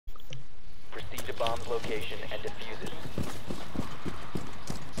bomb's location and defuse it.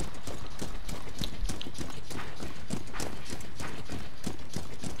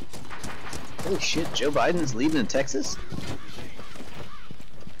 Oh shit, Joe Biden's leaving Texas?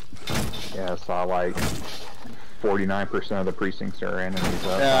 Yeah, I saw like 49% of the precincts are in, and he's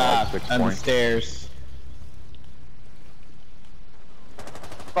up by 6 on the points. stairs.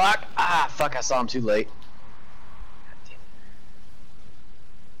 Fuck! Ah, fuck, I saw him too late. God damn it.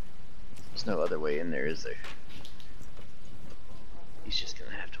 There's no other way in there, is there? He's just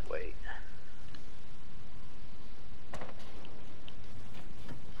gonna have to wait.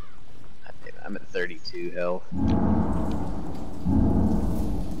 God damn it, I'm at 32 health.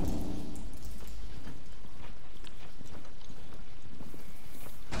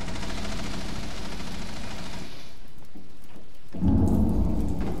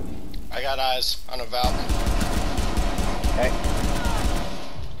 I got eyes on a valve. Okay.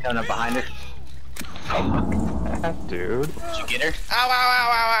 Coming up behind her. Fuck. Dude. Did you get her? Ow, ow,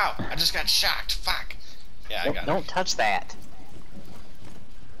 ow, ow, ow! I just got shocked. Fuck. Yeah, I got her. Don't touch that.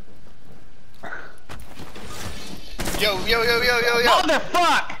 Yo, yo, yo, yo, yo, yo!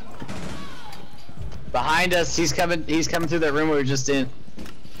 Motherfuck! Behind us, he's coming through that room we were just in.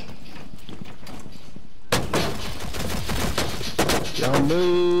 Don't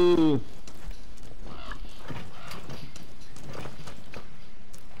move.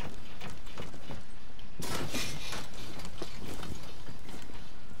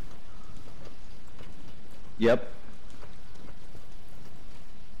 Yep.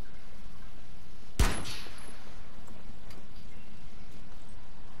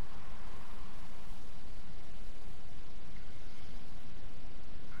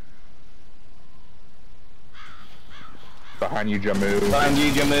 Behind you, Jamu. Behind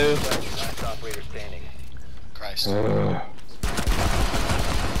you, Jamu. Last operator standing. Christ.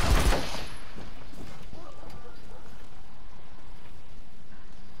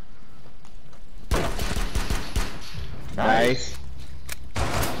 Nice.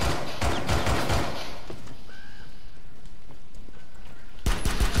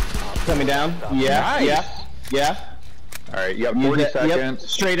 Coming down. Yeah, Nice. yeah. Alright, you got Use 40 that- seconds. Yep.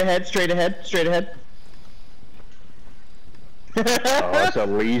 Straight ahead, straight ahead, straight ahead. Oh, that's a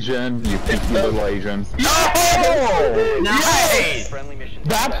lesion. You think you were Legion. Oh! Nice! Friendly mission.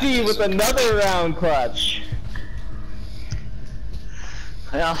 Bapti with another round clutch.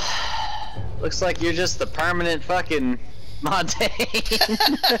 Well, looks like you're just the permanent fucking Monty.